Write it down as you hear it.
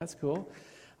That's cool.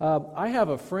 I have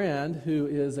a friend who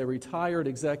is a retired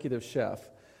executive chef,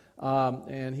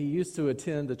 and he used to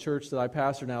attend the church that I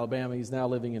pastor in Alabama. He's now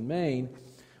living in Maine.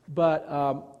 But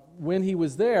when he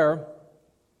was there,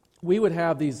 we would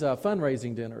have these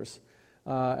fundraising dinners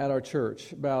at our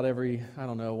church about every,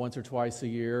 once or twice a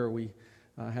year. We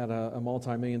had a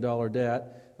multi-million-dollar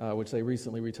debt, which they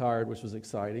recently retired, which was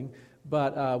exciting.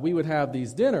 But we would have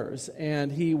these dinners,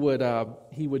 and he would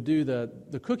do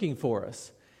the cooking for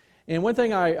us. And one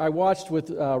thing I watched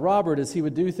with Robert as he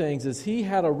would do things is he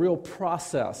had a real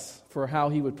process for how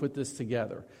he would put this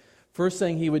together. First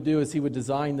thing he would do is he would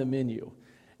design the menu.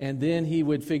 And then he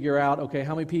would figure out, okay,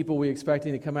 how many people are we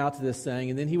expecting to come out to this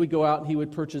thing? And then he would go out and he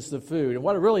would purchase the food. And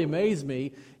what really amazed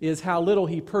me is how little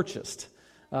he purchased.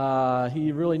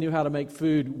 He really knew how to make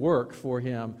food work for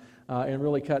him. And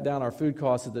really cut down our food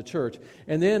costs at the church.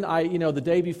 And then the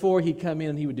day before he'd come in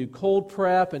and he would do cold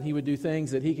prep and he would do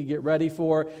things that he could get ready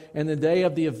for. And the day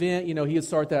of the event, he would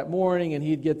start that morning and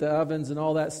he'd get the ovens and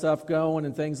all that stuff going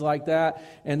and things like that.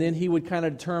 And then he would kind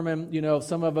of determine,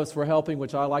 some of us were helping,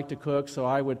 which I like to cook, so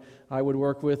I would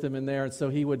work with him in there. And so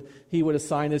he would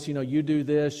assign us, you do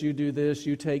this,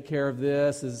 you take care of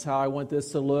this is how I want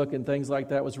this to look and things like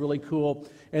that. It was really cool.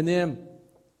 And then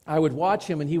I would watch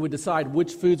him, and he would decide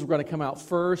which foods were going to come out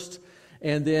first,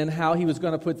 and then how he was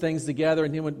going to put things together.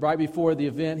 And then right before the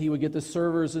event, he would get the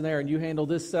servers in there, and you handle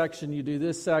this section, you do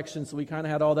this section. So we kind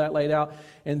of had all that laid out.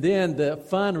 And then the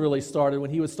fun really started when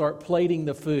he would start plating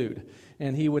the food.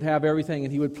 And he would have everything,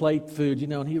 and he would plate food,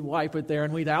 and he'd wipe it there,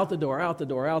 and we'd out the door,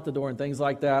 and things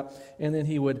like that. And then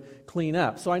he would clean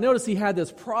up. So I noticed he had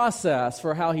this process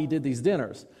for how he did these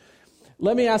dinners.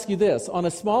 Let me ask you this. On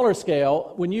a smaller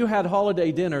scale, when you had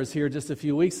holiday dinners here just a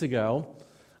few weeks ago,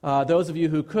 those of you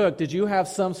who cooked, did you have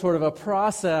some sort of a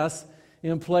process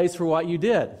in place for what you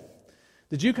did?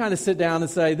 Did you kind of sit down and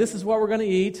say, this is what we're going to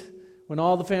eat when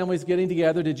all the family's getting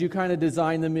together? Did you kind of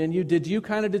design the menu? Did you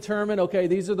kind of determine, okay,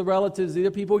 these are the relatives, these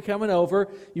are people coming over?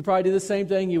 You probably did the same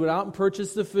thing. You went out and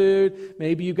purchased the food.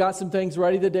 Maybe you got some things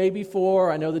ready the day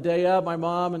before. I know the day of, my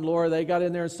mom and Laura, they got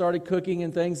in there and started cooking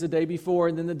and things the day before,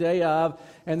 and then the day of.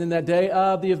 And then that day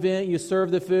of the event, you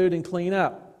serve the food and clean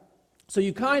up. So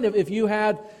you kind of, if you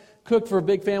had cooked for a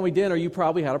big family dinner, you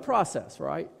probably had a process,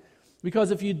 right?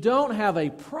 Because if you don't have a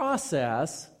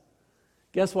process,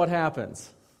 guess what happens?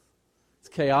 It's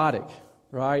chaotic,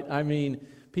 right? I mean,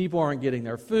 people aren't getting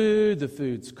their food, the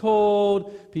food's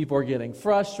cold, people are getting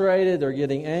frustrated, they're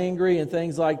getting angry and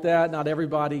things like that. Not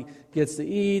everybody gets to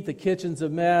eat, the kitchen's a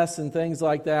mess and things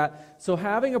like that. So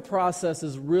having a process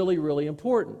is really, really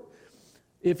important.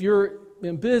 If you're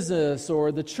in business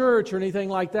or the church or anything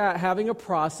like that, having a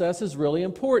process is really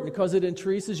important because it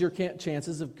increases your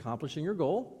chances of accomplishing your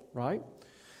goal, right?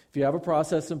 If you have a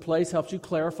process in place, helps you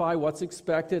clarify what's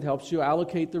expected, helps you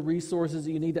allocate the resources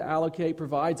that you need to allocate,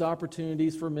 provides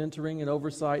opportunities for mentoring and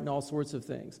oversight and all sorts of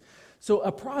things. So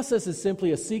a process is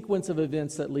simply a sequence of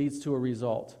events that leads to a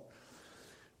result.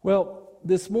 Well,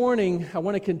 this morning, I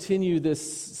want to continue this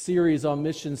series on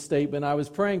mission statement. I was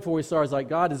praying before we started. I was like,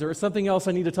 God, is there something else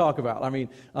I need to talk about? I mean,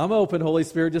 I'm open, Holy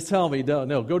Spirit, just tell me.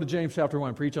 No, go to James chapter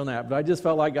 1, preach on that. But I just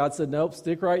felt like God said, nope,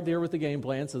 stick right there with the game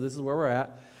plan, so this is where we're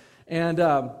at. And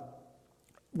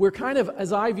we're kind of,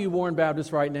 as I view Warren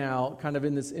Baptist right now, kind of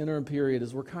in this interim period,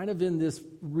 is we're kind of in this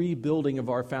rebuilding of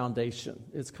our foundation.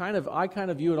 I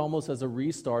kind of view it almost as a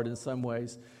restart in some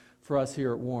ways for us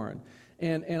here at Warren.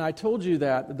 And I told you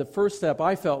that the first step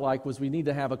I felt like was we need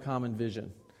to have a common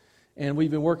vision. And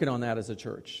we've been working on that as a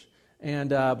church.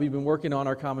 And we've been working on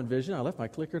our common vision. I left my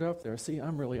clicker up there. See,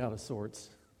 I'm really out of sorts.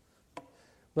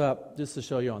 But just to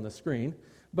show you on the screen.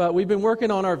 But we've been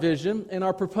working on our vision, and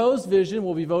our proposed vision,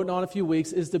 we'll be voting on in a few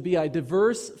weeks, is to be a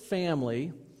diverse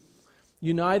family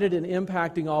united in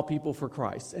impacting all people for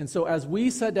Christ. And so as we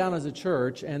sat down as a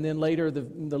church, and then later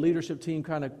the leadership team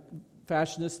kind of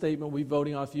fashioned this statement we'll be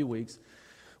voting on in a few weeks,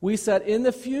 we said in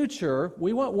the future,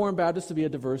 we want Warren Baptist to be a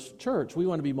diverse church. We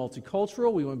want to be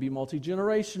multicultural. We want to be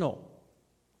multi-generational.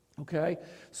 Okay?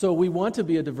 So we want to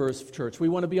be a diverse church. We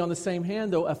want to be on the same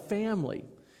hand, though, a family.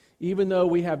 Even though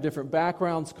we have different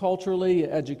backgrounds culturally,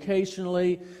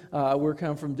 educationally, we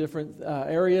come from different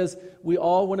areas, we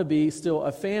all want to be still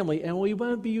a family, and we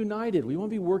want to be united. We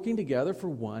want to be working together for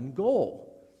one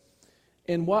goal.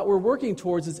 And what we're working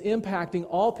towards is impacting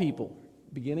all people,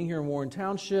 beginning here in Warren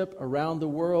Township, around the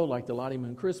world, like the Lottie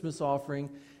Moon Christmas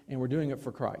offering, and we're doing it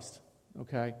for Christ.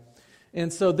 Okay?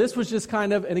 And so this was just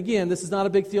kind of, and again, this is not a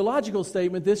big theological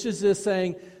statement. This is just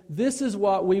saying, this is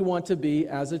what we want to be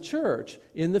as a church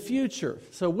in the future.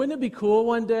 So wouldn't it be cool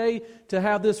one day to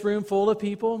have this room full of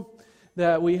people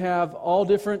that we have all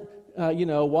different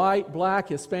white, black,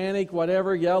 Hispanic,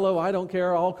 whatever, yellow, I don't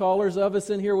care, all colors of us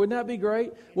in here. Wouldn't that be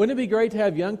great? Wouldn't it be great to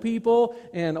have young people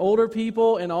and older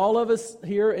people and all of us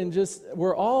here and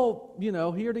we're all,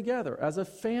 here together as a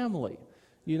family,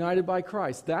 united by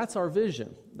Christ. That's our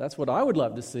vision. That's what I would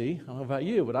love to see. I don't know about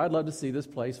you, but I'd love to see this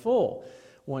place full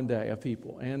one day of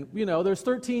people. And, there's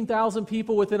 13,000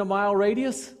 people within a mile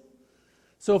radius.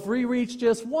 So if we reach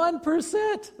just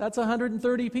 1%, that's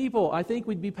 130 people. I think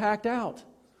we'd be packed out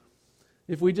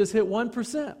if we just hit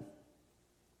 1%.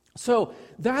 So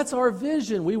that's our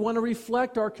vision. We want to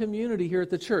reflect our community here at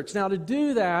the church. Now, to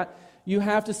do that, you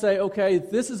have to say, okay, if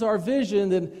this is our vision,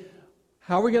 then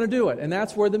how are we going to do it? And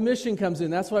that's where the mission comes in.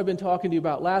 That's what I've been talking to you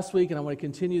about last week, and I'm going to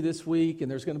continue this week,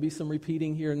 and there's going to be some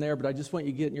repeating here and there, but I just want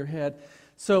you to get in your head.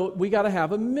 So we got to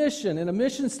have a mission, and a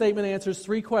mission statement answers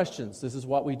 3 questions. This is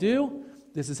what we do,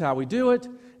 this is how we do it,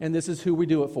 and this is who we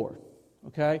do it for.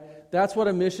 Okay? That's what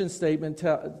a mission statement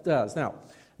does. Now,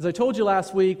 as I told you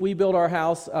last week, we built our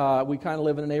house. We kind of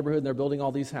live in a neighborhood, and they're building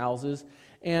all these houses.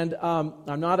 And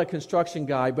I'm not a construction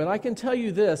guy, but I can tell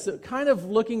you this. Kind of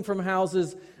looking from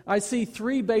houses, I see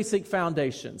 3 basic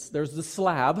foundations. There's the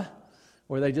slab,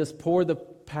 where they just pour the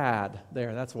pad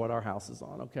there. That's what our house is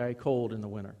on, okay? Cold in the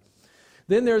winter.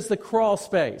 Then there's the crawl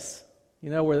space,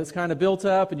 where it's kind of built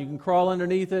up, and you can crawl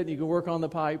underneath it, and you can work on the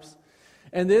pipes.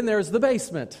 And then there's the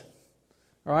basement.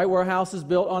 All right, where a house is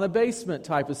built on a basement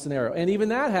type of scenario. And even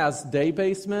that has day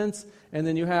basements, and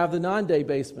then you have the non-day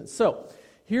basements. So,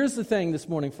 here's the thing this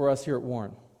morning for us here at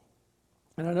Warren.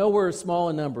 And I know we're small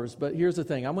in numbers, but here's the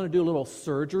thing. I'm going to do a little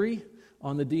surgery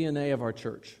on the DNA of our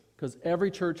church, because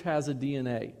every church has a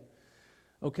DNA.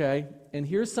 Okay? And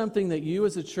here's something that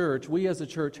we as a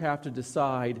church have to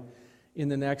decide in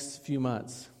the next few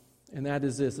months. And that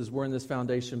is this, as we're in this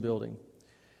foundation building.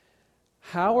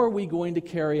 How are we going to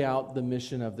carry out the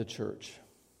mission of the church?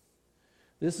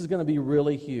 This is going to be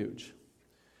really huge.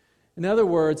 In other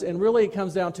words, and really it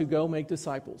comes down to go make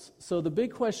disciples. So the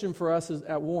big question for us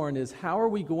at Warren is, how are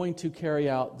we going to carry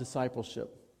out discipleship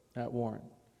at Warren?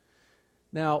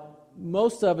 Now,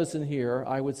 most of us in here,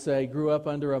 I would say, grew up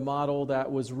under a model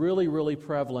that was really, really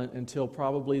prevalent until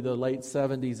probably the late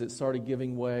 70s. It started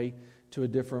giving way to a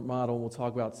different model we'll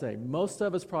talk about today. Most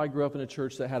of us probably grew up in a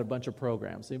church that had a bunch of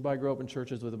programs. Anybody grew up in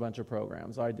churches with a bunch of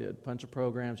programs? I did. A bunch of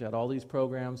programs. You had all these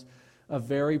programs. A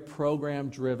very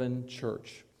program-driven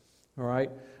church. All right?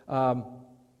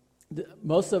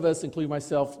 Most of us, including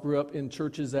myself, grew up in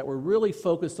churches that were really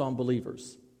focused on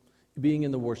believers being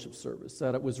in the worship service.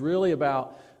 That it was really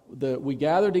about we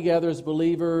gather together as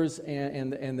believers,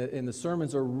 and the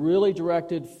sermons are really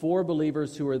directed for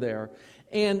believers who are there.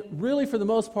 And really, for the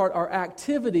most part, our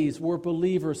activities were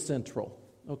believer-central,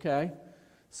 okay?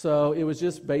 So it was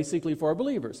just basically for our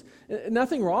believers.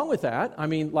 Nothing wrong with that. I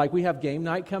mean, like we have game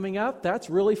night coming up. That's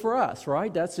really for us,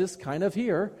 right? That's just kind of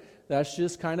here. That's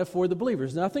just kind of for the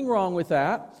believers. Nothing wrong with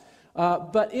that.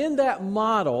 But in that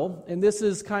model, and this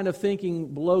is kind of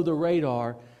thinking below the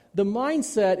radar, the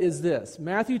mindset is this.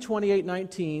 Matthew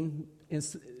 28:19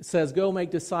 says, go make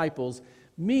disciples,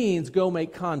 means go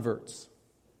make converts.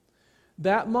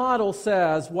 That model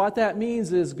says what that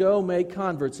means is go make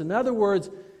converts. In other words,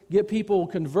 get people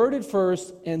converted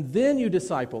first, and then you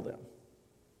disciple them.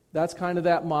 That's kind of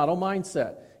that model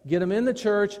mindset. Get them in the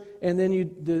church, and then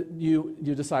you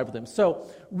disciple them. So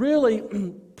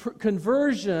really,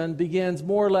 conversion begins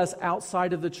more or less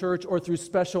outside of the church or through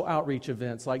special outreach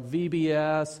events like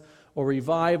VBS or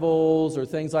revivals or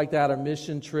things like that, or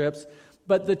mission trips.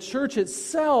 But the church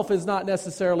itself is not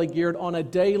necessarily geared on a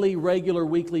daily, regular,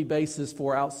 weekly basis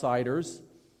for outsiders.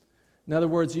 In other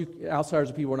words, outsiders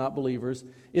are people who are not believers.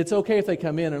 It's okay if they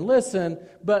come in and listen,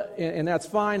 and that's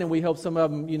fine, and we hope some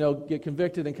of them, get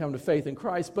convicted and come to faith in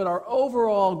Christ. But our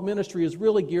overall ministry is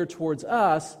really geared towards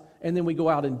us, and then we go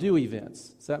out and do events.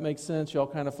 Does that make sense? Y'all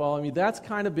kind of follow me? That's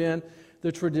kind of been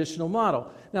the traditional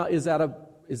model. Now, is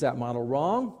that model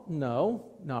wrong? No,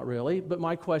 not really. But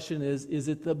my question is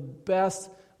it the best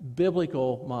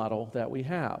biblical model that we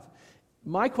have?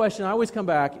 My question, I always come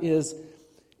back, is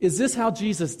this how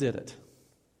Jesus did it?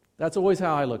 That's always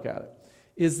how I look at it.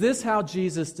 Is this how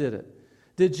Jesus did it?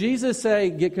 Did Jesus say,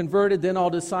 get converted, then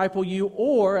I'll disciple you?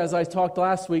 Or, as I talked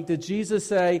last week, did Jesus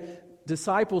say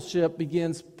discipleship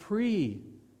begins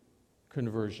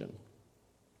pre-conversion?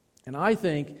 And I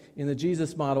think in the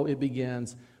Jesus model, it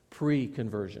begins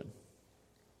pre-conversion.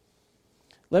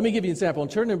 Let me give you an example.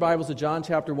 Turn your Bibles to John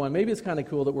chapter 1. Maybe it's kind of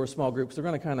cool that we're a small group, so we're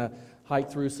going to kind of hike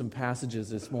through some passages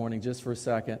this morning just for a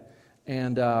second.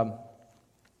 And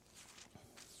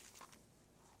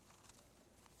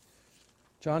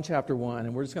John chapter 1,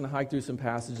 and we're just going to hike through some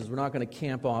passages. We're not going to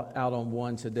camp out on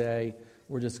one today.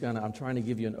 I'm trying to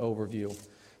give you an overview.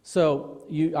 So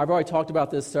I've already talked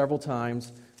about this several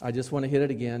times. I just want to hit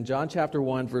it again. John chapter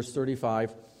 1, verse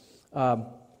 35.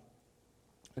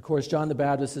 Of course, John the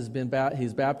Baptist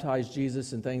he's baptized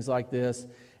Jesus and things like this,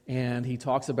 and he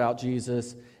talks about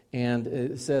Jesus, and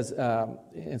it says,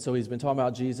 and so he's been talking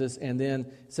about Jesus, and then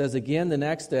it says again the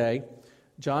next day,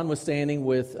 John was standing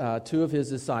with two of his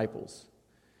disciples.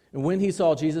 And when he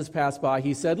saw Jesus pass by,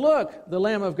 he said, "Look, the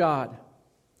Lamb of God."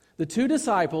 The two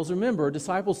disciples, remember,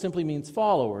 disciples simply means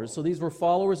followers, so these were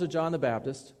followers of John the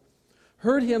Baptist,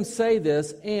 heard him say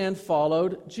this and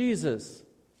followed Jesus.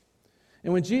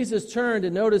 And when Jesus turned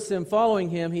and noticed them following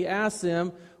him, he asked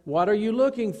them, "What are you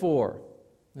looking for?"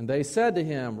 And they said to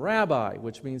him, "Rabbi,"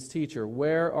 which means teacher,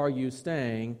 "where are you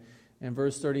staying?" And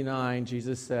verse 39,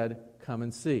 Jesus said, "Come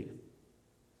and see."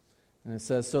 And it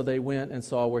says, so they went and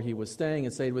saw where he was staying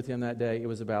and stayed with him that day. It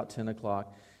was about 10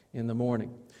 o'clock in the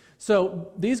morning.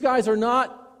 So these guys they're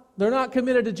not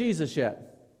committed to Jesus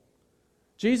yet.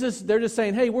 Jesus, they're just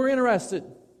saying, hey, we're interested.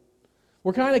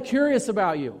 We're kind of curious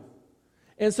about you.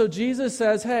 And so Jesus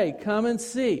says, hey, come and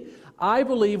see. I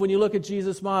believe when you look at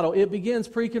Jesus' model, it begins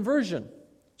pre-conversion.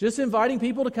 Just inviting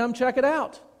people to come check it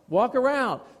out. Walk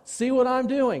around. See what I'm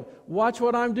doing. Watch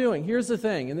what I'm doing. Here's the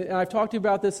thing, and I've talked to you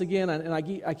about this again, and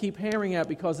I keep hammering at it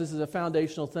because this is a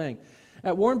foundational thing.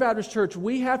 At Warren Baptist Church,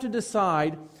 we have to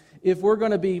decide if we're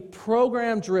going to be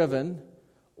program-driven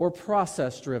or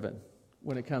process-driven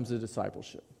when it comes to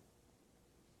discipleship.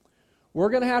 We're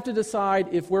going to have to decide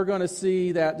if we're going to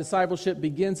see that discipleship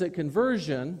begins at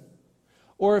conversion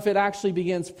or if it actually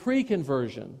begins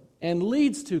pre-conversion and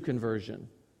leads to conversion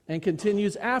and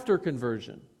continues after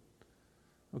conversion.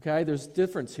 Okay, there's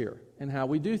difference here in how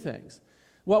we do things.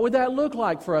 What would that look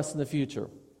like for us in the future?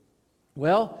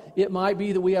 Well, it might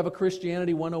be that we have a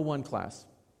Christianity 101 class.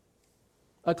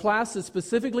 A class that's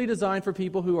specifically designed for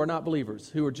people who are not believers,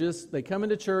 who are they come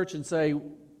into church and say,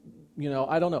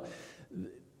 I don't know.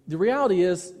 The reality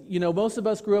is, most of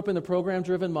us grew up in the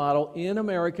program-driven model in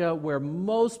America where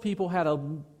most people had a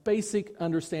basic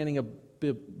understanding of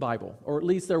the Bible, or at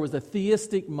least there was a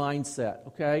theistic mindset,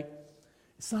 okay?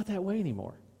 It's not that way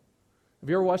anymore. Have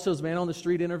you ever watched those man on the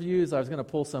street interviews? I was going to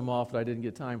pull some off, but I didn't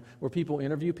get time. Where people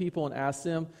interview people and ask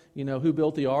them, who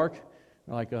built the ark?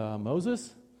 They're like,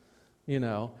 Moses?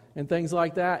 And things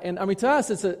like that. And to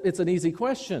us, it's an easy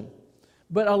question.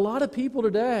 But a lot of people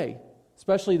today,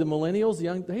 especially the millennials, the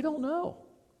young, they don't know.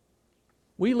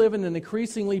 We live in an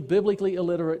increasingly biblically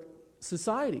illiterate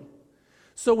society.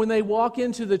 So when they walk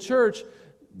into the church,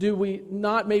 do we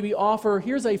not maybe offer,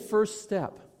 here's a first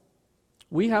step.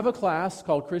 We have a class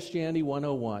called Christianity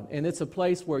 101, and it's a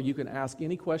place where you can ask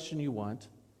any question you want.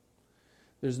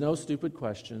 There's no stupid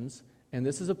questions, and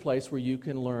this is a place where you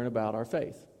can learn about our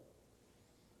faith.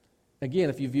 Again,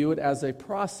 if you view it as a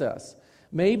process,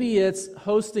 maybe it's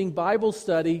hosting Bible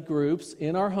study groups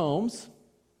in our homes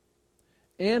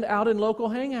and out in local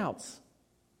hangouts.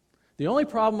 The only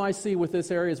problem I see with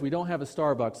this area is we don't have a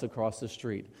Starbucks across the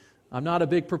street. I'm not a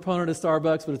big proponent of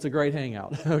Starbucks, but it's a great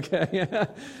hangout, okay?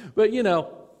 But,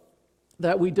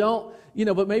 that we don't,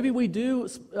 but maybe we do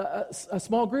a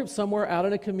small group somewhere out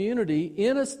in a community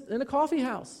in a coffee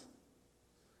house.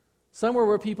 Somewhere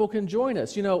where people can join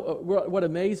us. What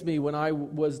amazed me when I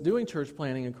was doing church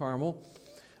planning in Carmel,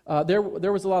 there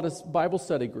was a lot of Bible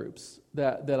study groups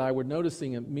that I would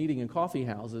noticing and meeting in coffee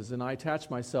houses, and I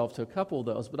attached myself to a couple of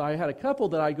those. But I had a couple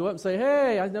that I'd go up and say,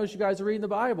 hey, I noticed you guys are reading the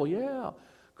Bible. Yeah,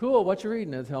 cool, what you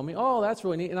reading? And they'd tell me, oh, that's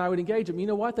really neat. And I would engage them. You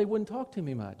know what? They wouldn't talk to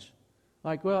me much.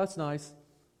 Like, well, that's nice.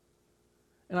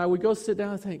 And I would go sit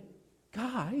down and think,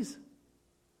 guys,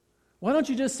 why don't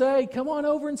you just say, come on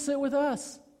over and sit with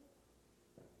us?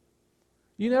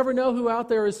 You never know who out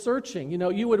there is searching.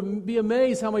 You would be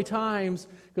amazed how many times,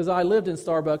 because I lived in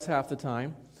Starbucks half the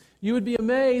time, you would be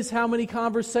amazed how many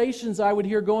conversations I would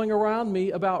hear going around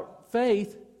me about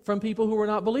faith from people who were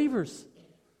not believers.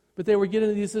 But they were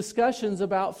getting these discussions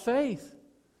about faith.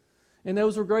 And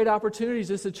those were great opportunities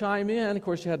just to chime in. Of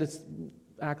course, you had to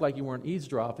act like you weren't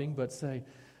eavesdropping, but say,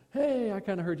 hey, I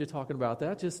kind of heard you talking about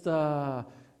that. Just,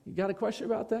 you got a question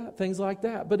about that? Things like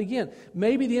that. But again,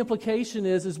 maybe the implication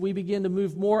is as we begin to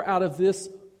move more out of this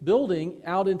building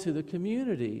out into the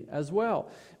community as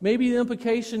well. Maybe the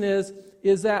implication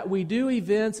is that we do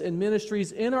events and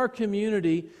ministries in our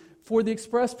community for the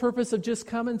express purpose of just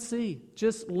come and see.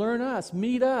 Just learn us,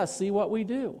 meet us, see what we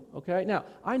do. Okay? Now,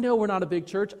 I know we're not a big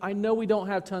church. I know we don't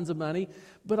have tons of money.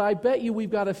 But I bet you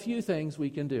we've got a few things we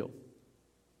can do.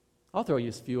 I'll throw you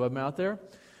a few of them out there.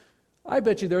 I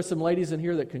bet you there's some ladies in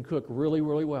here that can cook really,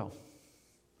 really well.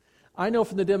 I know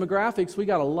from the demographics, we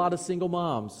got a lot of single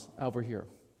moms over here.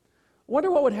 wonder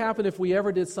what would happen if we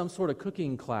ever did some sort of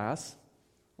cooking class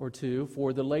or two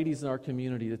for the ladies in our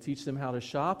community to teach them how to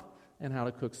shop and how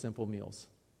to cook simple meals.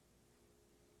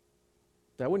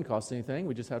 That wouldn't cost anything.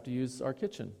 We just have to use our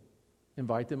kitchen.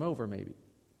 Invite them over, maybe.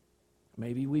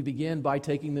 Maybe we begin by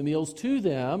taking the meals to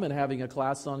them and having a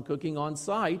class on cooking on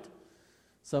site,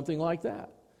 something like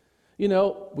that. You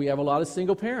know, we have a lot of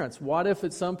single parents. What if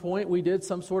at some point we did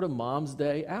some sort of Mom's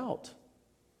Day out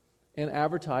and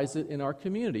advertised it in our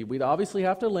community? We'd obviously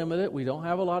have to limit it. We don't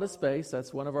have a lot of space.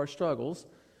 That's one of our struggles.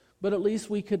 But at least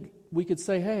we could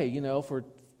say, hey, you know, for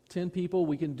 10 people,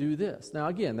 we can do this. Now,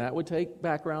 again, that would take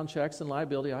background checks and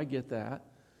liability. I get that.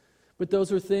 But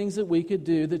those are things that we could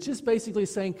do that just basically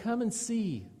saying, come and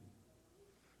see.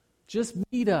 Just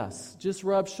meet us. Just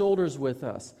rub shoulders with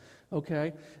us.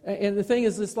 Okay? And the thing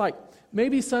is, it's like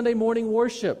maybe Sunday morning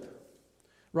worship.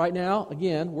 Right now,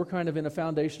 again, we're kind of in a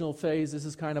foundational phase. This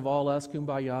is kind of all us,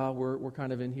 kumbaya. We're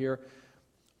kind of in here.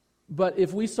 But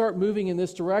if we start moving in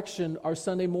this direction, our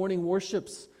Sunday morning worship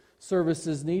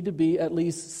services need to be at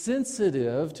least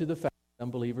sensitive to the fact that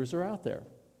unbelievers are out there.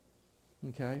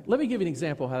 Okay? Let me give you an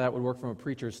example of how that would work from a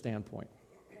preacher's standpoint.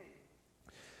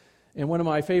 And one of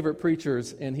my favorite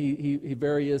preachers, and he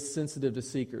very is sensitive to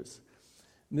seekers.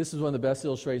 And this is one of the best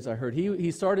illustrations I heard.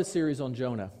 He started a series on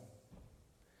Jonah.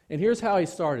 And here's how he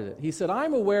started it. He said,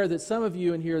 I'm aware that some of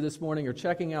you in here this morning are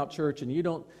checking out church and you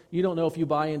don't know if you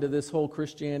buy into this whole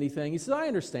Christianity thing. He said, I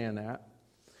understand that.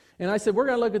 And I said, we're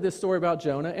going to look at this story about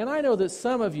Jonah. And I know that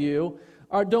some of you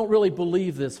don't really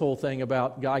believe this whole thing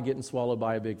about God getting swallowed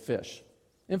by a big fish.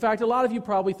 In fact, a lot of you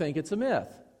probably think it's a myth.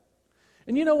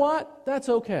 And you know what? That's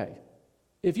okay.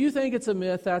 If you think it's a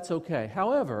myth, that's okay.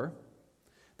 However,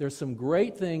 there's some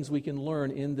great things we can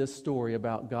learn in this story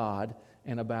about God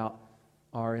and about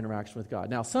our interaction with God.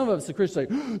 Now, some of us, the Christians,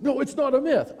 say, no, it's not a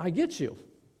myth. I get you.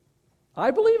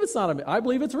 I believe it's not a myth. I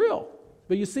believe it's real.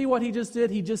 But you see what he just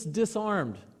did? He just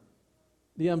disarmed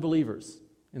the unbelievers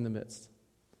in the midst.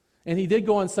 And he did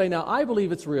go on and say, now, I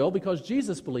believe it's real because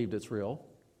Jesus believed it's real.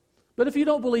 But if you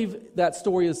don't believe that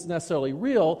story is necessarily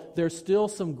real, there's still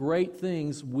some great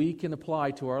things we can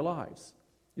apply to our lives.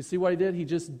 You see what he did? He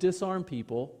just disarmed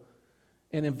people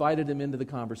and invited them into the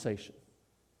conversation.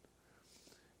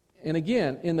 And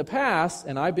again, in the past,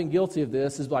 and I've been guilty of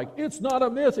this, is like, it's not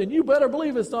a myth, and you better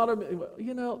believe it's not a myth.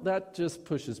 You know, that just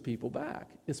pushes people back,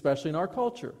 especially in our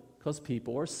culture, because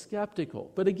people are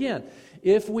skeptical. But again,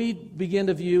 if we begin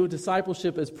to view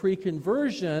discipleship as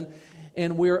pre-conversion,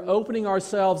 and we're opening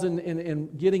ourselves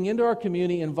and getting into our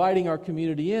community, inviting our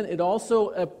community in, it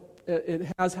also it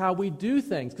has how we do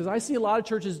things. Because I see a lot of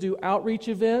churches do outreach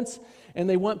events, and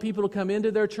they want people to come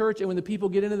into their church, and when the people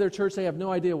get into their church, they have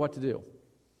no idea what to do.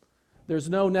 There's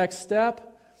no next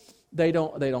step. They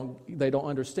don't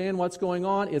understand what's going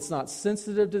on. It's not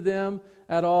sensitive to them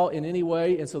at all in any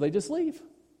way, and so they just leave.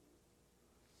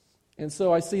 And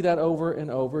so I see that over and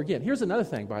over again. Here's another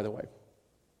thing, by the way.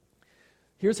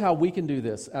 Here's how we can do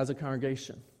this as a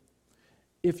congregation.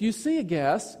 If you see a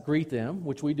guest, greet them,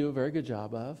 which we do a very good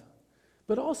job of,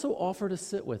 but also offer to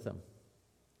sit with them.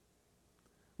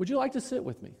 Would you like to sit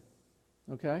with me?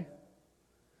 Okay?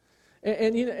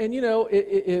 And you know,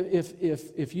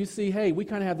 if you see, hey, we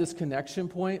kind of have this connection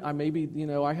point, I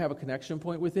have a connection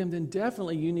point with him, then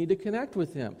definitely you need to connect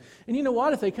with him. And you know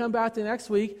what? If they come back the next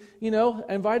week,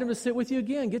 invite them to sit with you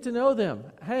again. Get to know them.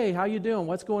 Hey, how you doing?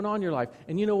 What's going on in your life?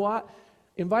 And you know what?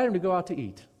 Invite them to go out to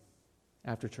eat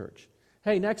after church.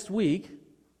 Hey, next week,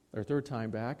 their third time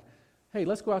back, hey,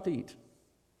 let's go out to eat.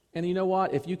 And you know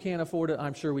what? If you can't afford it,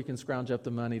 I'm sure we can scrounge up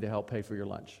the money to help pay for your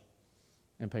lunch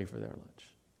and pay for their lunch.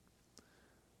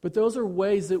 But those are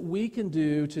ways that we can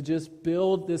do to just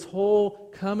build this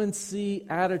whole come and see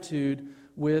attitude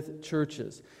with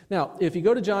churches. Now, if you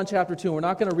go to John chapter 2, and we're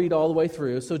not going to read all the way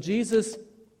through. So Jesus,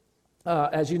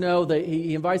 as you know,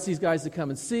 he invites these guys to come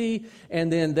and see,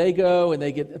 and then they go and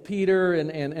they get Peter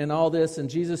and all this, and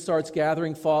Jesus starts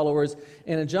gathering followers.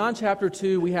 And in John chapter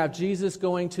 2, we have Jesus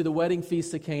going to the wedding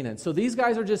feast of Canaan. So these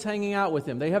guys are just hanging out with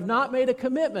him. They have not made a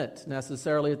commitment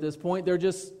necessarily at this point. They're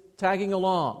just tagging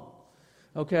along.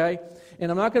 Okay? And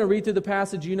I'm not going to read through the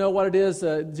passage. You know what it is.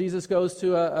 Jesus goes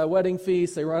to a wedding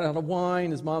feast. They run out of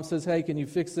wine. His mom says, hey, can you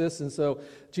fix this? And so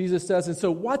Jesus does. And so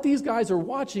what these guys are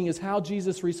watching is how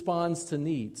Jesus responds to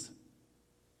needs.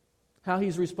 How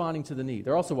he's responding to the need.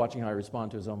 They're also watching how he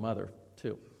responds to his own mother,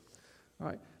 too. All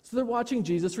right. So they're watching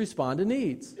Jesus respond to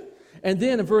needs. And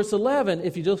then in verse 11,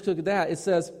 if you just look at that, it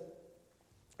says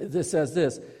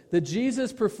this, that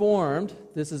Jesus performed,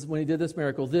 this is when he did this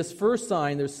miracle, this first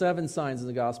sign, there's 7 signs in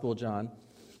the Gospel of John,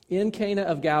 in Cana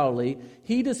of Galilee.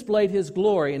 He displayed his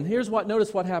glory. And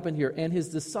notice what happened here. And his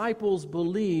disciples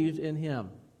believed in him.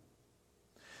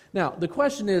 Now, the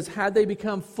question is, had they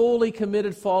become fully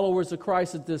committed followers of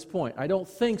Christ at this point? I don't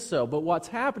think so. But what's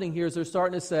happening here is they're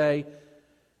starting to say,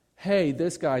 hey,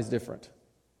 this guy's different.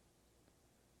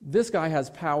 This guy has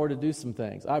power to do some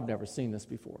things. I've never seen this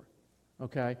before.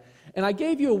 Okay? And I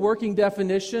gave you a working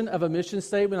definition of a mission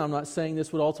statement. I'm not saying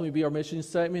this would ultimately be our mission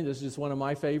statement. This is just one of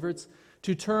my favorites.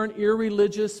 To turn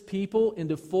irreligious people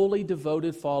into fully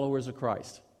devoted followers of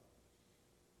Christ.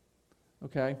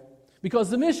 Okay?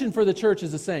 Because the mission for the church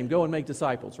is the same. Go and make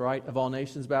disciples, right? Of all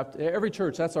nations. Every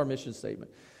church, that's our mission statement.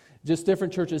 Just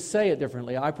different churches say it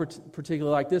differently. I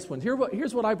particularly like this one.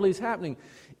 Here's what I believe is happening.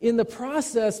 In the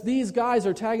process, these guys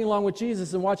are tagging along with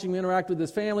Jesus and watching him interact with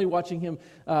his family, watching him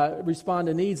respond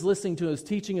to needs, listening to his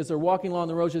teaching as they're walking along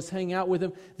the road, just hanging out with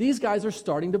him. These guys are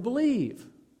starting to believe.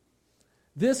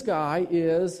 This guy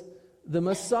is the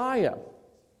Messiah.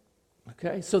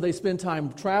 Okay, so they spend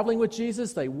time traveling with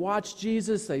Jesus, they watch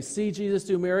Jesus, they see Jesus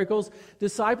do miracles.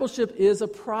 Discipleship is a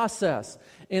process,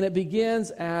 and it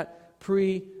begins at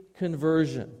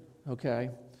pre-conversion. Okay,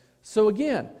 so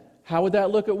again, how would that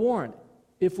look at Warren?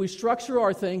 If we structure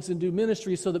our things and do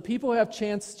ministry so that people have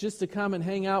chance just to come and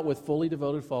hang out with fully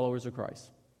devoted followers of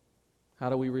Christ, how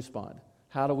do we respond?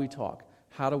 How do we talk?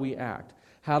 How do we act?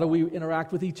 How do we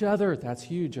interact with each other? That's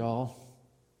huge, y'all.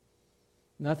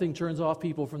 Nothing turns off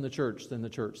people from the church than the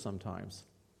church sometimes.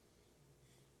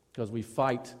 Because we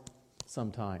fight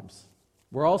sometimes.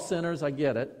 We're all sinners, I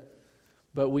get it.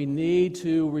 But we need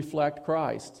to reflect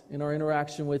Christ in our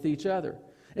interaction with each other.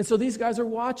 And so these guys are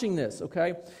watching this,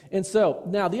 okay? And so,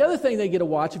 now the other thing they get to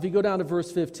watch, if you go down to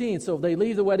verse 15, so they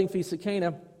leave the wedding feast at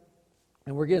Cana,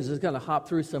 and we're just going to hop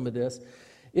through some of this.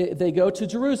 They go to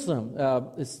Jerusalem.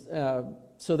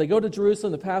 So they go to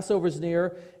Jerusalem, the Passover's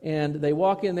near, and they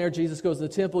walk in there. Jesus goes to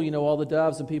the temple, all the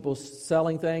doves and people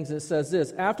selling things. And it says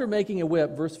this, after making a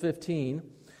whip, verse 15,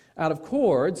 out of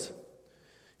cords,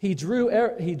 he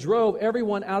drove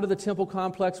everyone out of the temple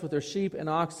complex with their sheep and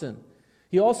oxen.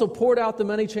 He also poured out the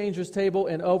money changers' table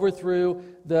and overthrew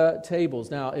the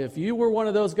tables. Now, if you were one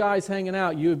of those guys hanging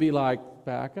out, you would be like,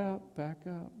 back up,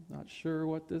 not sure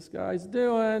what this guy's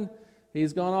doing.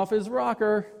 He's gone off his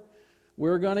rocker.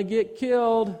 We're going to get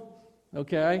killed,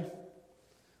 okay?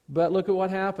 But look at what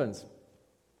happens.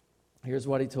 Here's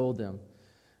what he told them.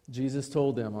 Jesus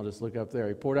told them, I'll just look up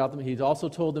there. He also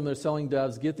told them they're selling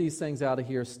doves, get these things out of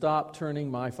here. Stop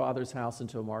turning my Father's house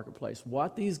into a marketplace.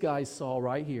 What these guys saw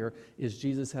right here is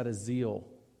Jesus had a zeal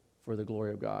for the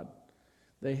glory of God.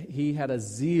 He had a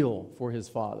zeal for his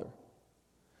Father.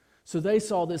 So they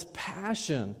saw this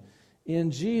passion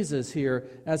in Jesus here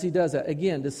as he does that.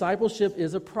 Again, discipleship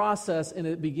is a process, and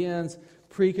it begins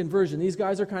pre-conversion. These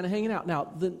guys are kind of hanging out. Now,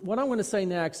 what I'm going to say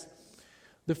next,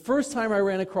 the first time I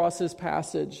ran across this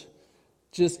passage,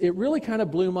 it really kind of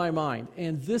blew my mind.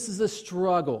 And this is a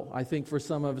struggle, I think, for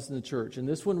some of us in the church. And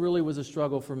this one really was a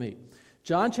struggle for me.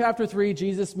 John chapter 3,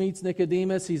 Jesus meets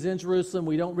Nicodemus. He's in Jerusalem.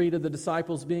 We don't read of the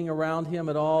disciples being around him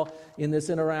at all in this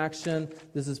interaction.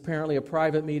 This is apparently a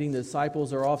private meeting. The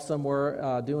disciples are off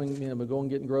somewhere going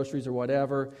getting groceries or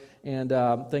whatever, and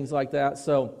things like that.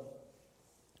 So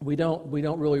we don't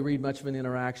really read much of an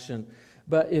interaction.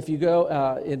 But if you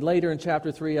go later in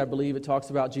chapter 3, I believe it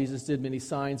talks about Jesus did many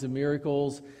signs and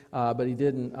miracles, but he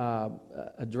didn't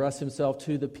address himself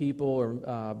to the people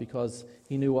or because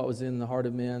he knew what was in the heart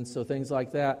of men, so things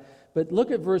like that. But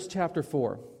look at verse chapter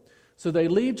 4. So they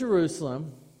leave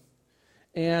Jerusalem,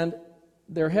 and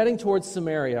they're heading towards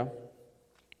Samaria.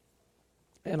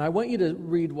 And I want you to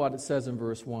read what it says in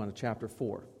verse 1 of chapter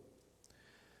 4.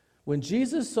 When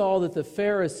Jesus saw that the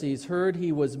Pharisees heard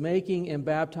he was making and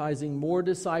baptizing more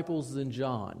disciples than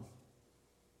John.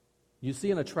 You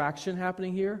see an attraction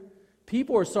happening here?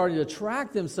 People are starting to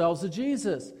attract themselves to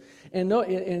Jesus. And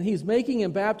he's making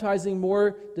and baptizing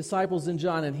more disciples than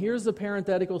John. And here's the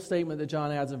parenthetical statement that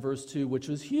John adds in verse 2, which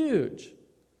was huge.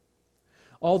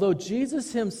 Although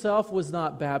Jesus himself was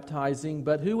not baptizing,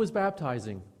 but who was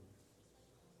baptizing?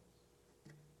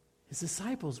 His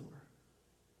disciples were.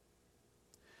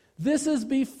 This is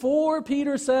before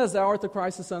Peter says, thou art the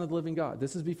Christ, the Son of the living God.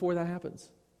 This is before that happens.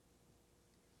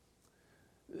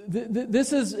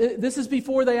 This is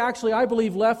before they actually, I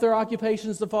believe, left their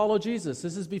occupations to follow Jesus.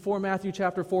 This is before Matthew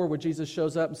chapter 4, where Jesus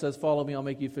shows up and says, follow me, I'll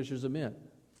make you fishers of men.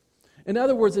 In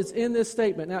other words, it's in this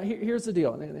statement. Now, here's the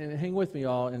deal, and hang with me,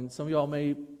 y'all, and some of y'all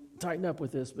may tighten up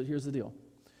with this, but here's the deal.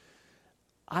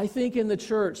 I think in the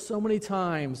church, so many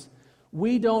times,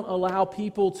 we don't allow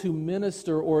people to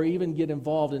minister or even get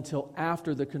involved until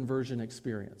after the conversion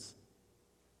experience.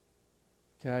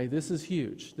 Okay, this is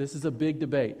huge. This is a big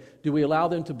debate. Do we allow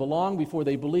them to belong before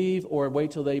they believe, or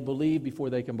wait till they believe before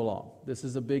they can belong? This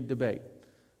is a big debate.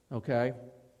 Okay?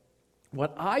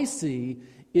 What I see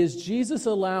is Jesus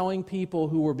allowing people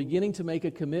who were beginning to make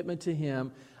a commitment to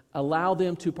Him, allow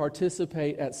them to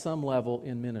participate at some level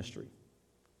in ministry.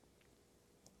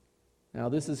 Now,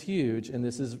 this is huge, and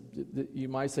this is, you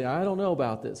might say, I don't know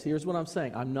about this. Here's what I'm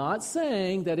saying. I'm not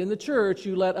saying that in the church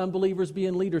you let unbelievers be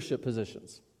in leadership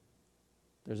positions.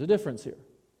 There's a difference here.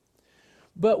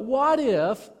 But what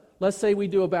if, let's say we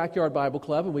do a backyard Bible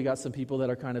club, and we got some people that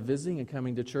are kind of visiting and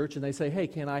coming to church, and they say, hey,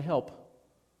 can I help?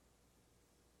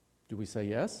 Do we say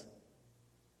yes?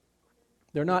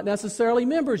 They're not necessarily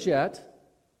members yet,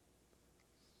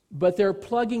 but they're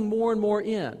plugging more and more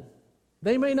in.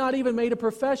 They may not even made a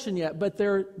profession yet, but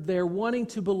they're wanting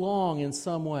to belong in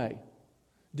some way.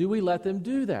 Do we let them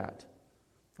do that?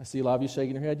 I see a lot of you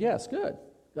shaking your head. Yes, good.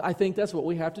 I think that's what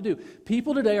we have to do.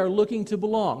 People today are looking to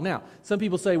belong. Now, some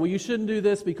people say, well, you shouldn't do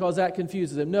this because that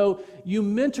confuses them. No, you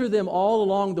mentor them all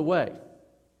along the way.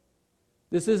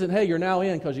 This isn't, hey, you're now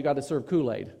in because you got to serve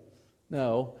Kool-Aid.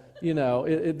 No,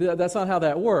 that's not how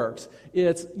that works.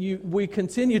 We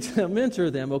continue to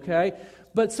mentor them, okay?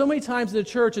 But so many times in the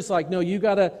church, it's like, no, you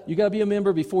gotta be a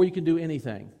member before you can do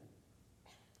anything.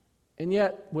 And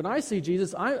yet, when I see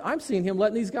Jesus, I'm seeing Him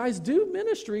letting these guys do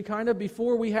ministry kind of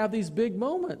before we have these big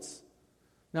moments.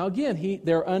 Now again,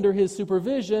 they're under His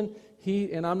supervision.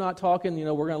 And I'm not talking, we're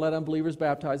going to let unbelievers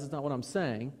baptize. That's not what I'm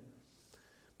saying.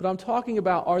 But I'm talking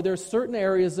about, are there certain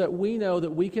areas that we know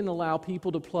that we can allow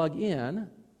people to plug in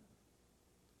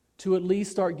to at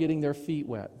least start getting their feet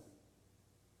wet?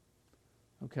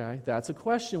 Okay, that's a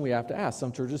question we have to ask.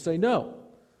 Some churches say no.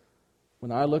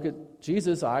 When I look at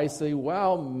Jesus, I say,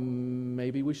 well,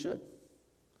 maybe we should.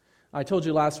 I told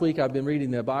you last week I've been reading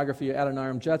the biography of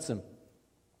Adoniram Judson.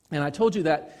 And I told you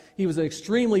that he was an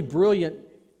extremely brilliant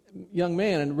young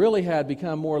man and really had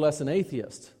become more or less an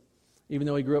atheist, even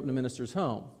though he grew up in a minister's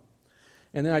home.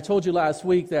 And then I told you last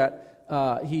week that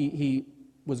he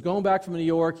was going back from New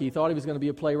York. He thought he was going to be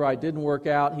a playwright. Didn't work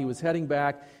out. He was heading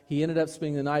back. He ended up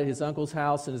spending the night at his uncle's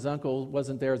house, and his uncle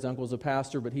wasn't there. His uncle was a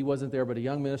pastor, but he wasn't there, but a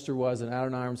young minister was, and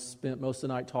Adoniram spent most of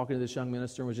the night talking to this young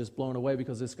minister and was just blown away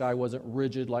because this guy wasn't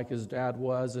rigid like his dad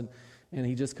was, and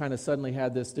he just kind of suddenly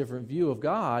had this different view of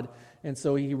God, and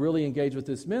so he really engaged with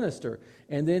this minister.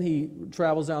 And then he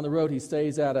travels down the road. He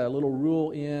stays at a little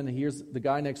rural inn. He hears the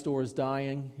guy next door is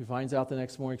dying. He finds out the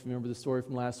next morning, if you remember the story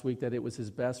from last week, that it was his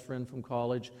best friend from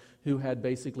college who had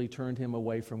basically turned him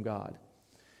away from God.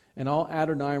 And all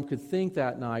Adoniram could think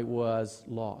that night was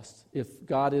lost. If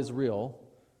God is real,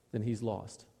 then he's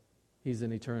lost. He's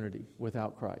in eternity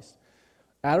without Christ.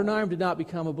 Adoniram did not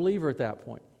become a believer at that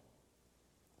point.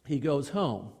 He goes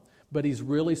home, but he's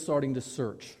really starting to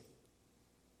search.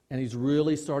 And he's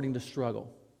really starting to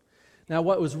struggle. Now,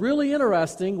 what was really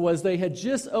interesting was they had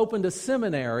just opened a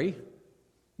seminary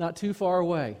not too far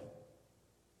away.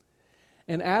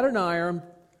 And Adoniram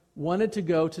wanted to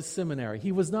go to seminary.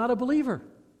 He was not a believer.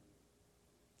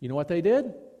 You know what they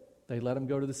did? They let him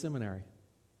go to the seminary.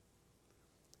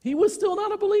 He was still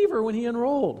not a believer when he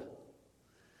enrolled.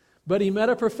 But he met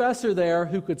a professor there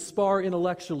who could spar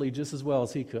intellectually just as well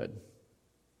as he could.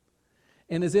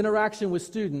 In his interaction with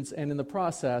students, and in the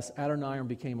process, Adoniram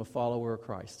became a follower of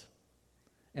Christ.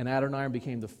 And Adoniram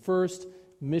became the first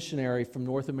missionary from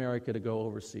North America to go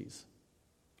overseas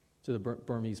to the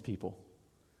Burmese people.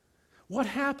 What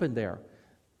happened there?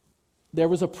 There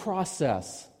was a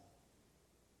process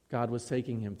God was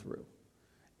taking him through.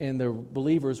 And the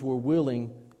believers were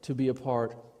willing to be a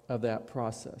part of that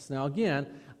process. Now again,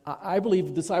 I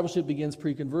believe discipleship begins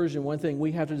pre-conversion. One thing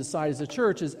we have to decide as a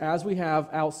church is, as we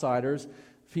have outsiders,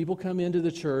 people come into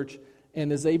the church,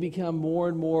 and as they become more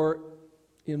and more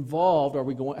involved,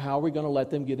 how are we going to let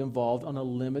them get involved on a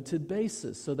limited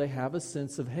basis? So they have a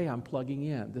sense of, hey, I'm plugging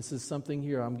in. This is something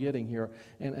here I'm getting here.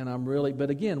 And I'm really,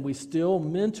 but again, we still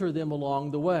mentor them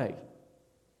along the way.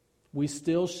 We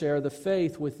still share the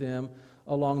faith with them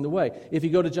along the way. If you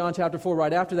go to John chapter 4,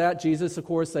 right after that, Jesus, of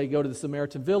course, they go to the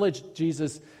Samaritan village.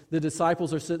 The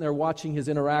disciples are sitting there watching his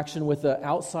interaction with the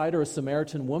outsider, a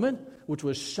Samaritan woman, which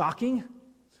was shocking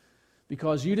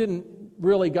because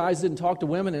guys didn't talk to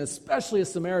women, and especially a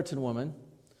Samaritan woman.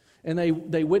 And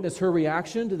they witnessed her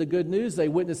reaction to the good news. They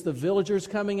witnessed the villagers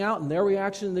coming out and their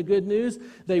reaction to the good news.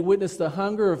 They witnessed the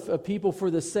hunger of people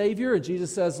for the Savior. And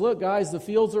Jesus says, look, guys, the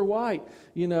fields are white,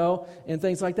 and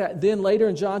things like that. Then later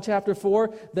in John chapter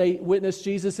 4, they witnessed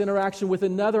Jesus' interaction with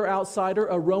another outsider,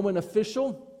 a Roman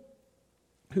official,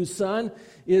 whose son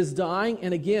is dying.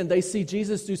 And again, they see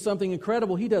Jesus do something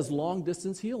incredible. He does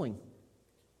long-distance healing.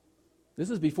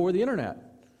 This is before the internet.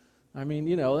 I mean,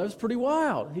 that was pretty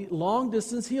wild.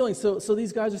 Long-distance healing. So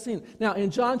these guys are seeing. Now,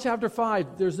 in John chapter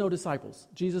 5, there's no disciples.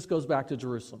 Jesus goes back to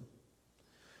Jerusalem.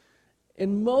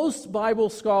 And most Bible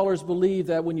scholars believe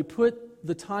that when you put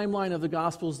the timeline of the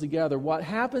Gospels together, what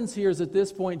happens here is at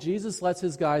this point, Jesus lets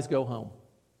his guys go home.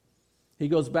 He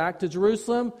goes back to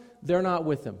Jerusalem. They're not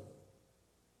with him.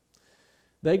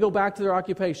 They go back to their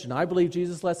occupation. I believe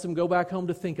Jesus lets them go back home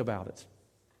to think about it.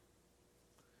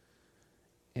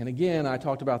 And again, I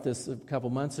talked about this a couple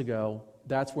months ago.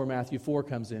 That's where Matthew 4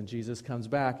 comes in. Jesus comes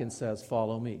back and says,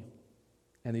 "Follow me."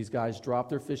 And these guys drop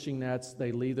their fishing nets.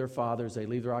 They leave their fathers. They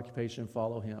leave their occupation and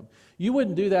follow him. You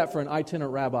wouldn't do that for an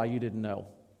itinerant rabbi you didn't know.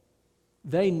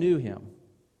 They knew him.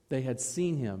 They had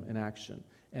seen him in action.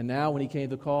 And now when he came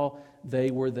to call,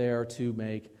 they were there to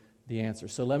make the answer.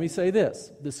 So let me say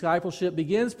this. Discipleship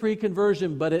begins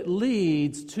pre-conversion, but it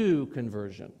leads to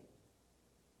conversion.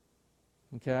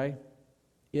 Okay?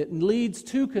 It leads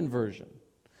to conversion.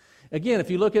 Again,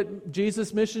 if you look at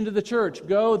Jesus' mission to the church,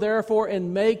 go therefore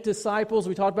and make disciples.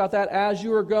 We talked about that. As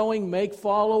you are going, make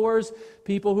followers,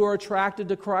 people who are attracted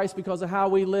to Christ because of how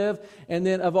we live. And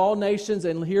then of all nations,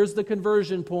 and here's the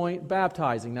conversion point,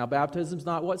 baptizing. Now, baptism is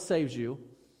not what saves you.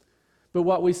 But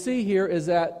what we see here is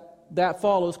that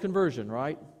follows conversion,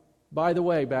 right? By the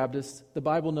way, Baptists, the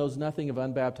Bible knows nothing of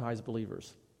unbaptized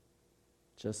believers.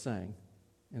 Just saying.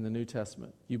 In the New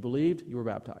Testament. You believed, you were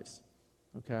baptized.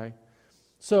 Okay?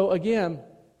 So again,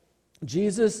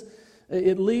 Jesus,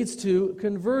 it leads to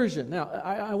conversion. Now,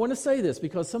 I want to say this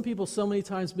because some people so many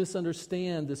times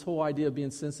misunderstand this whole idea of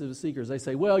being sensitive seekers. They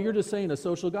say, well, you're just saying a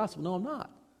social gospel. No, I'm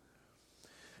not.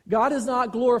 God is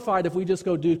not glorified if we just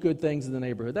go do good things in the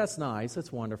neighborhood. That's nice.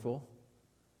 That's wonderful.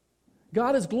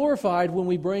 God is glorified when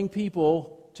we bring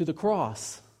people to the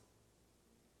cross.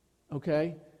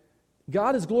 Okay?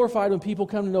 God is glorified when people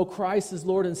come to know Christ as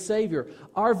Lord and Savior.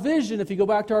 Our vision, if you go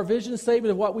back to our vision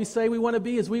statement of what we say we want to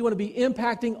be, is we want to be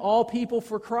impacting all people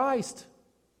for Christ.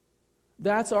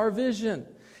 That's our vision.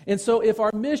 And so if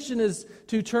our mission is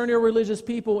to turn irreligious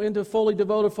people into fully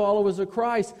devoted followers of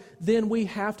Christ, then we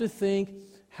have to think,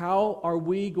 how are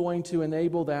we going to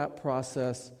enable that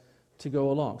process to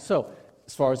go along? So,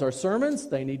 as far as our sermons,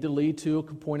 they need to lead to a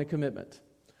point of commitment.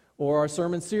 Or our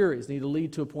sermon series need to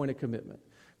lead to a point of commitment.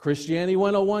 Christianity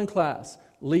 101 class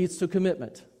leads to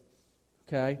commitment.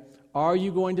 Okay? Are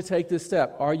you going to take this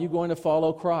step? Are you going to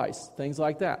follow Christ? Things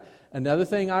like that. Another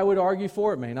thing I would argue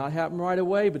for, it may not happen right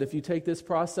away, but if you take this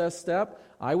process step,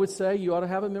 I would say you ought to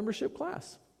have a membership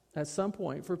class at some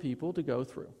point for people to go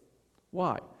through.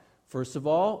 Why? First of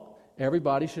all,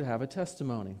 everybody should have a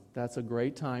testimony. That's a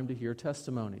great time to hear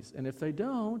testimonies. And if they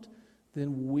don't,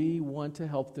 then we want to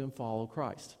help them follow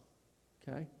Christ.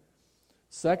 Okay?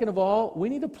 Second of all, we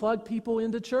need to plug people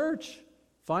into church.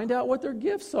 Find out what their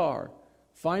gifts are.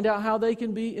 Find out how they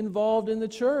can be involved in the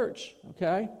church.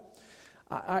 Okay?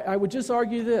 I would just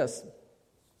argue this.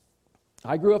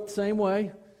 I grew up the same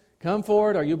way. Come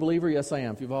forward. Are you a believer? Yes, I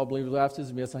am. If you've all believed in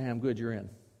baptism, yes, I am. Good, you're in.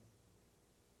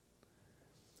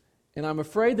 And I'm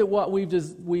afraid that what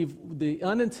the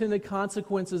unintended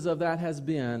consequences of that has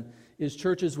been is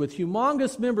churches with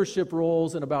humongous membership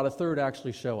rolls and about a third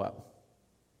actually show up.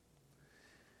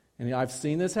 And I've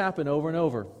seen this happen over and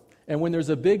over. And when there's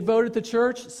a big vote at the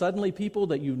church, suddenly people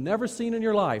that you've never seen in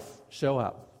your life show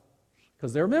up.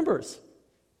 Because they're members.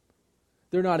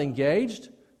 They're not engaged.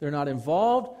 They're not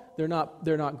involved. They're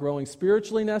not growing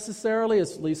spiritually necessarily,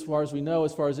 at least as far as we know,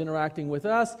 as far as interacting with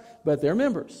us. But they're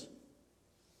members.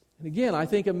 And again, I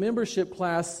think a membership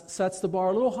class sets the bar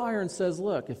a little higher and says,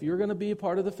 look, if you're going to be a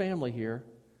part of the family here,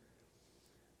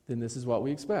 then this is what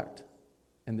we expect.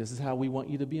 And this is how we want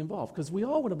you to be involved. Because we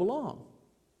all want to belong.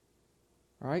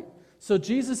 All right? So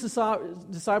Jesus'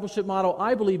 discipleship model,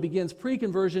 I believe, begins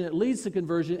pre-conversion, it leads to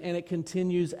conversion, and it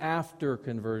continues after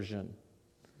conversion.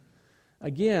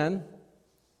 Again,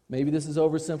 maybe this is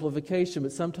oversimplification,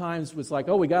 but sometimes it's like,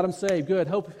 oh, we got them saved, good,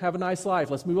 have a nice life,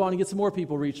 let's move on and get some more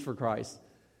people reached for Christ.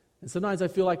 And sometimes I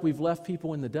feel like we've left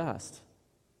people in the dust.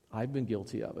 I've been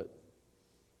guilty of it.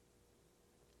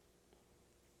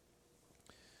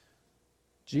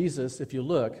 Jesus, if you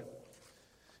look,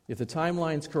 if the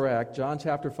timeline's correct, John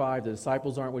chapter 5, the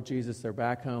disciples aren't with Jesus, they're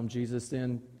back home. Jesus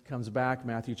then comes back,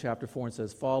 Matthew chapter 4, and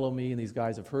says, follow me. And these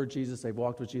guys have heard Jesus, they've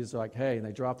walked with Jesus, they're like, hey, and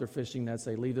they drop their fishing nets,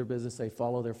 they leave their business, they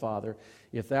follow their Father.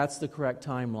 If that's the correct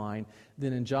timeline,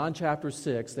 then in John chapter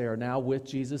 6, they are now with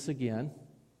Jesus again.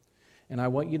 And I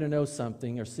want you to know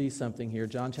something or see something here.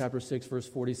 John chapter 6, verse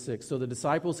 46. So the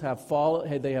disciples have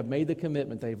followed, they have made the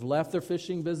commitment. They've left their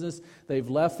fishing business. They've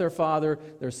left their Father.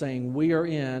 They're saying, we are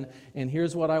in. And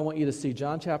here's what I want you to see.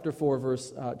 John chapter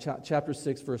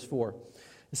 6, verse 4.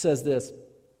 It says this.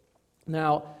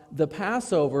 Now, the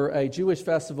Passover, a Jewish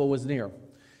festival, was near.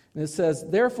 And it says,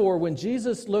 therefore, when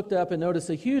Jesus looked up and noticed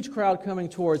a huge crowd coming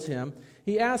towards him,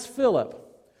 he asked Philip,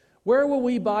 Where will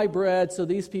we buy bread so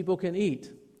these people can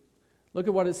eat? Look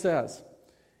at what it says.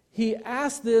 He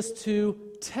asked this to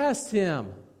test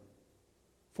him,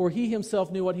 for he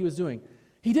himself knew what he was doing.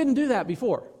 He didn't do that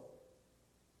before.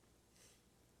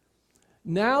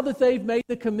 Now that they've made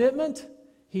the commitment,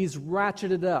 he's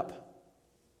ratcheted up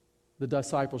the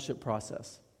discipleship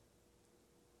process.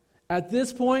 At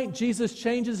this point, Jesus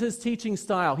changes his teaching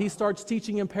style. He starts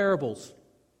teaching in parables.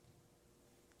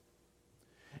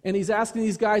 And he's asking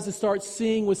these guys to start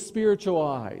seeing with spiritual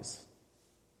eyes.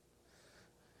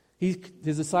 His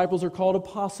disciples are called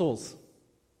apostles.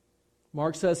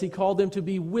 Mark says he called them to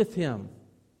be with him.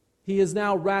 He is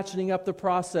now ratcheting up the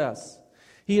process.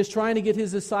 He is trying to get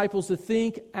his disciples to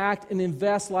think, act, and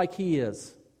invest like he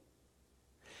is.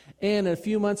 And a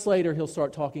few months later, he'll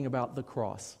start talking about the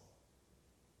cross.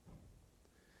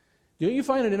 Don't you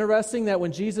find it interesting that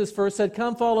when Jesus first said,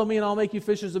 "Come follow me and I'll make you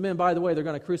fishers of men," by the way, they're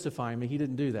going to crucify me. He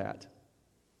didn't do that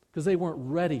because they weren't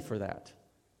ready for that.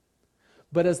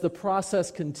 But as the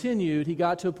process continued, he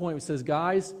got to a point where he says,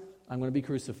 "Guys, I'm going to be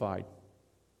crucified."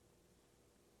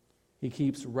 He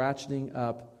keeps ratcheting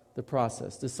up the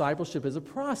process. Discipleship is a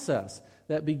process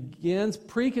that begins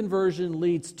pre-conversion,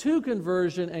 leads to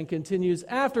conversion, and continues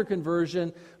after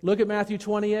conversion. Look at Matthew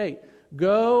 28.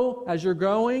 Go, as you're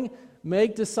going,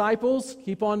 make disciples,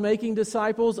 keep on making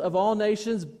disciples of all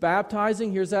nations,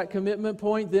 baptizing, here's that commitment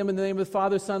point, them in the name of the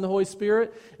Father, Son, and the Holy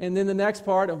Spirit. And then the next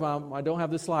part, I don't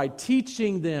have the slide,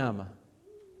 teaching them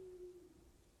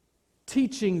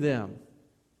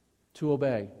to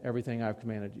obey everything I've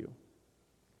commanded you.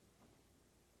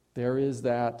 There is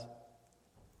that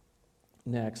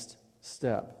next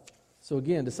step. So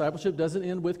again, discipleship doesn't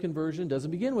end with conversion, doesn't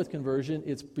begin with conversion.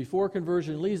 It's before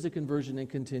conversion, leads to conversion, and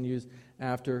continues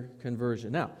after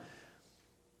conversion. Now,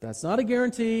 that's not a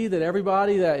guarantee that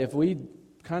everybody, that if we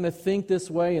kind of think this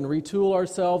way and retool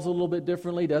ourselves a little bit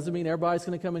differently, doesn't mean everybody's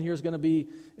going to come in here it's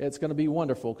going to be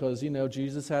wonderful, because,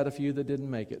 Jesus had a few that didn't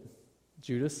make it.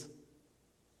 Judas,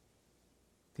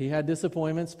 he had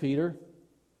disappointments. Peter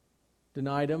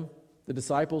denied him. The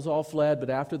disciples all fled, but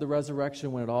after the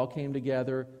resurrection, when it all came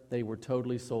together, they were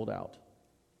totally sold out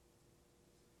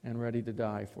and ready to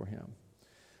die for him.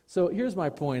 So here's my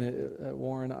point,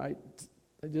 Warren. I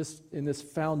just, in this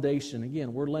foundation,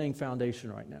 again, we're laying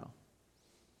foundation right now.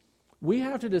 We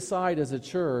have to decide as a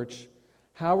church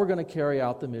how we're going to carry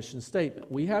out the mission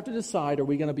statement. We have to decide, are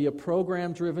we going to be a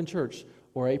program-driven church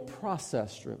or a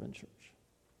process-driven church?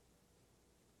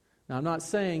 Now, I'm not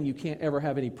saying you can't ever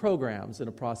have any programs in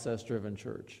a process-driven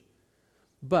church,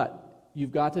 but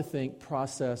you've got to think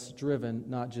process-driven,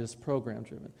 not just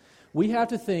program-driven. We have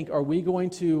to think, are we going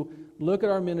to look at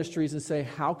our ministries and say,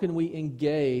 how can we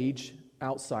engage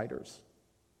outsiders,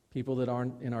 people that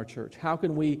aren't in our church? How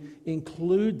can we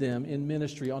include them in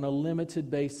ministry on a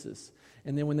limited basis?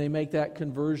 And then when they make that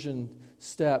conversion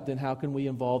step, then how can we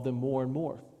involve them more and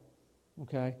more?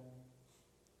 Okay?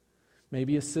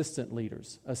 Maybe assistant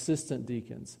leaders, assistant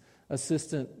deacons,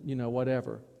 assistant,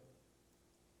 whatever.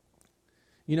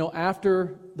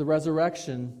 After the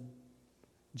resurrection,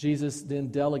 Jesus then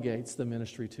delegates the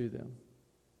ministry to them.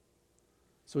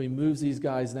 So he moves these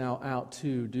guys now out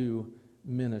to do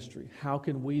ministry. How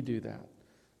can we do that?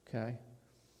 Okay?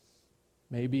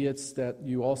 Maybe it's that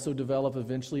you also develop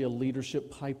eventually a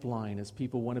leadership pipeline. As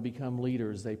people want to become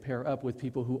leaders, they pair up with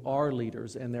people who are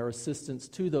leaders and their assistants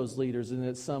to those leaders, and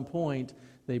at some point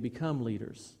they become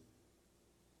leaders.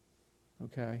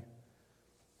 Okay?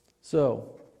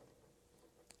 So,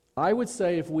 I would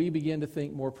say if we begin to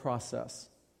think more process,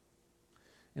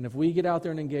 and if we get out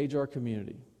there and engage our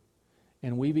community,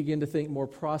 and we begin to think more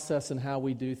process in how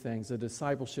we do things, a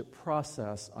discipleship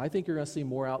process, I think you're going to see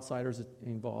more outsiders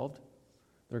involved.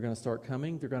 They're going to start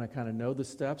coming. They're going to kind of know the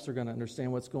steps. They're going to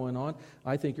understand what's going on.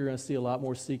 I think you're going to see a lot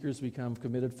more seekers become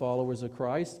committed followers of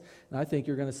Christ. And I think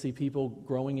you're going to see people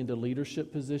growing into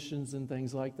leadership positions and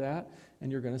things like that.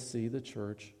 And you're going to see the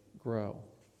church grow.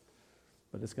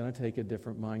 But it's going to take a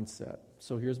different mindset.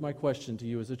 So here's my question to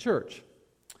you as a church.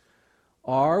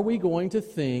 Are we going to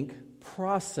think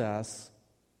process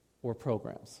or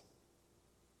programs?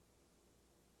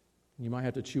 You might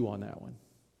have to chew on that one.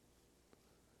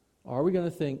 Are we going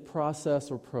to think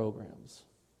process or programs?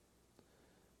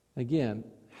 Again,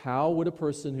 how would a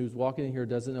person who's walking in here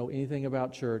doesn't know anything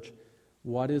about church,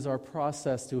 what is our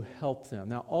process to help them?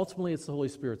 Now, ultimately, it's the Holy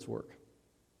Spirit's work.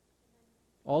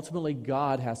 Ultimately,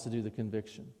 God has to do the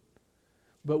conviction.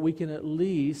 But we can at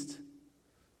least,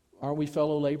 aren't we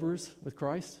fellow laborers with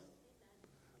Christ?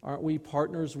 Aren't we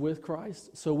partners with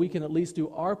Christ? So we can at least do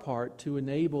our part to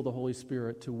enable the Holy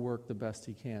Spirit to work the best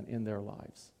He can in their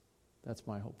lives. That's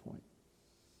my whole point.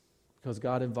 because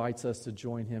God invites us to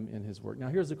join him in his work. Now,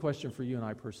 here's a question for you and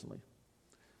I personally.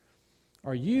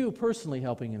 Are you personally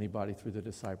helping anybody through the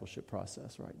discipleship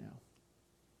process right now?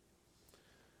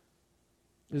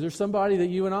 Is there somebody that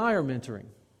you and I are mentoring?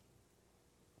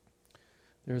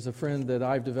 There's a friend that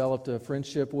I've developed a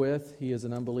friendship with. He is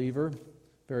an unbeliever,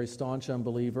 very staunch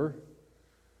unbeliever.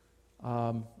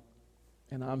 And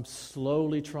I'm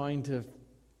slowly trying to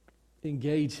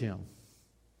engage him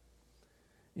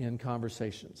in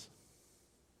conversations.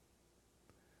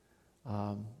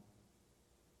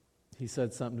 He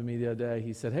said something to me the other day.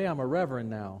 He said, "Hey, I'm a reverend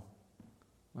now."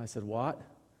 And I said, "What?"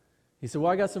 He said,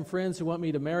 "Well, I got some friends who want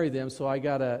me to marry them, so I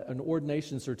got an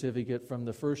ordination certificate from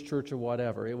the First Church or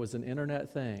whatever." It was an internet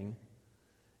thing.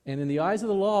 And in the eyes of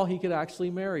the law, he could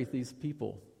actually marry these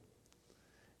people.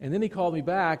 And then he called me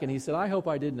back and he said, "I hope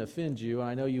I didn't offend you.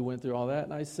 I know you went through all that."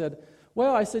 And I said,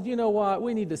 "You know what?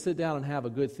 We need to sit down and have a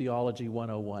good Theology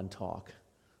 101 talk.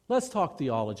 Let's talk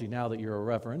theology now that you're a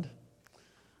reverend."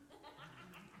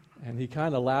 And he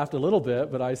kind of laughed a little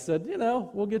bit, but I said,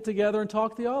 we'll get together and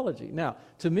talk theology. Now,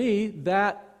 to me,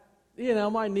 that,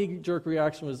 my knee-jerk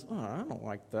reaction was, I don't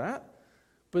like that.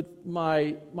 But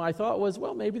my thought was,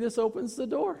 well, maybe this opens the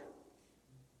door.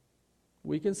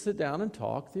 We can sit down and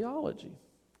talk theology.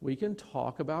 We can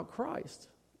talk about Christ,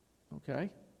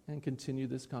 okay, and continue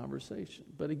this conversation.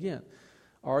 But again,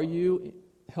 are you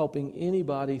helping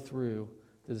anybody through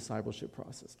the discipleship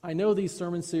process? I know these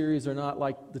sermon series are not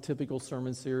like the typical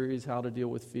sermon series, how to deal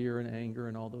with fear and anger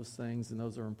and all those things, and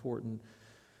those are important.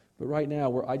 But right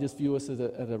now, I just view us at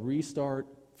a restart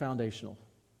foundational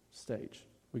stage.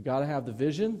 We've got to have the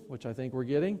vision, which I think we're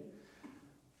getting.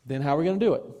 Then how are we going to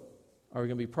do it? Are we going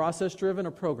to be process-driven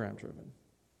or program-driven?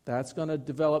 That's going to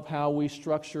develop how we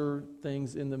structure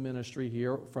things in the ministry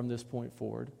here from this point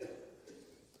forward.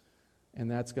 And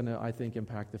that's going to, I think,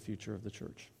 impact the future of the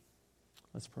church.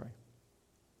 Let's pray.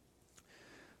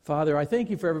 Father, I thank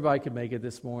you for everybody who could make it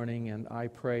this morning, and I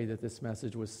pray that this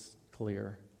message was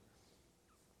clear.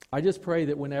 I just pray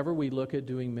that whenever we look at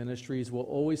doing ministries, we'll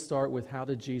always start with, how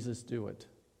did Jesus do it?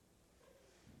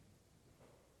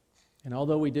 And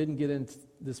although we didn't get in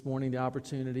this morning the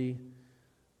opportunity,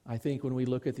 I think when we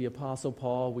look at the Apostle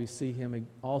Paul, we see him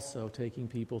also taking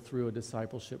people through a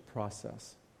discipleship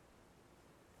process.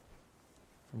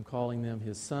 From calling them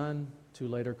his son to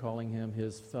later calling him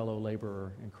his fellow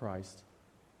laborer in Christ.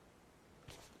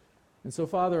 And so,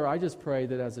 Father, I just pray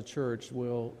that as a church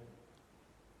we'll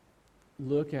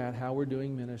look at how we're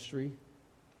doing ministry,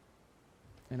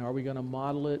 and are we going to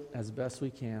model it as best we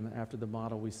can after the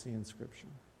model we see in Scripture.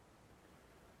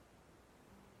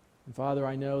 And Father,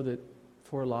 I know that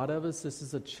for a lot of us this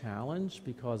is a challenge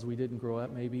because we didn't grow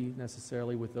up maybe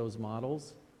necessarily with those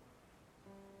models.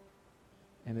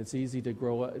 And it's easy to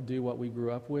do what we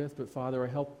grew up with. But Father,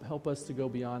 help us to go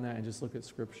beyond that and just look at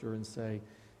Scripture and say,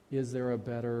 is there a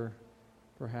better,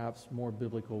 perhaps more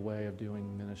biblical way of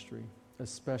doing ministry,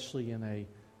 especially in a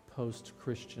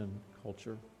post-Christian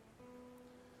culture?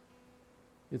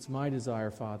 It's my desire,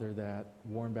 Father, that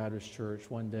Warren Baptist Church,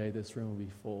 one day this room will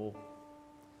be full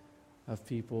of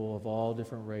people of all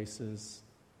different races,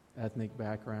 ethnic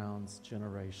backgrounds,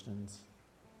 generations.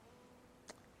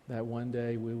 That one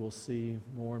day we will see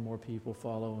more and more people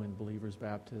follow in believers'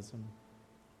 baptism.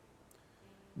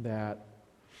 That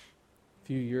a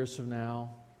few years from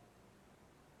now,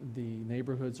 the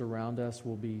neighborhoods around us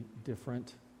will be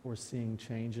different. We're seeing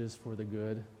changes for the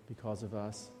good because of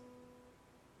us.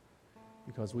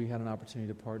 Because we had an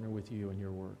opportunity to partner with you in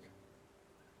your work.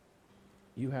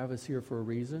 You have us here for a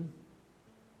reason.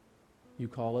 You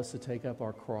call us to take up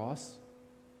our cross.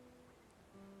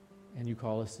 And you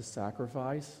call us to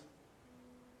sacrifice.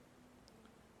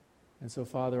 And so,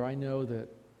 Father, I know that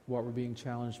what we're being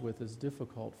challenged with is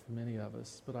difficult for many of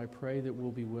us, but I pray that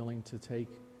we'll be willing to take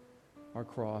our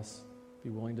cross, be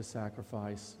willing to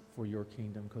sacrifice for your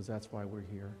kingdom, because that's why we're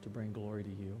here, to bring glory to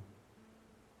you.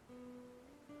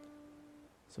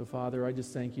 So, Father, I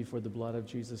just thank you for the blood of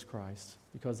Jesus Christ,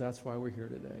 because that's why we're here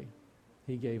today.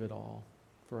 He gave it all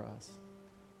for us,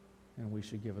 and we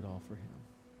should give it all for him.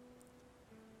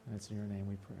 And it's in your name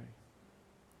we pray.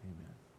 Amen.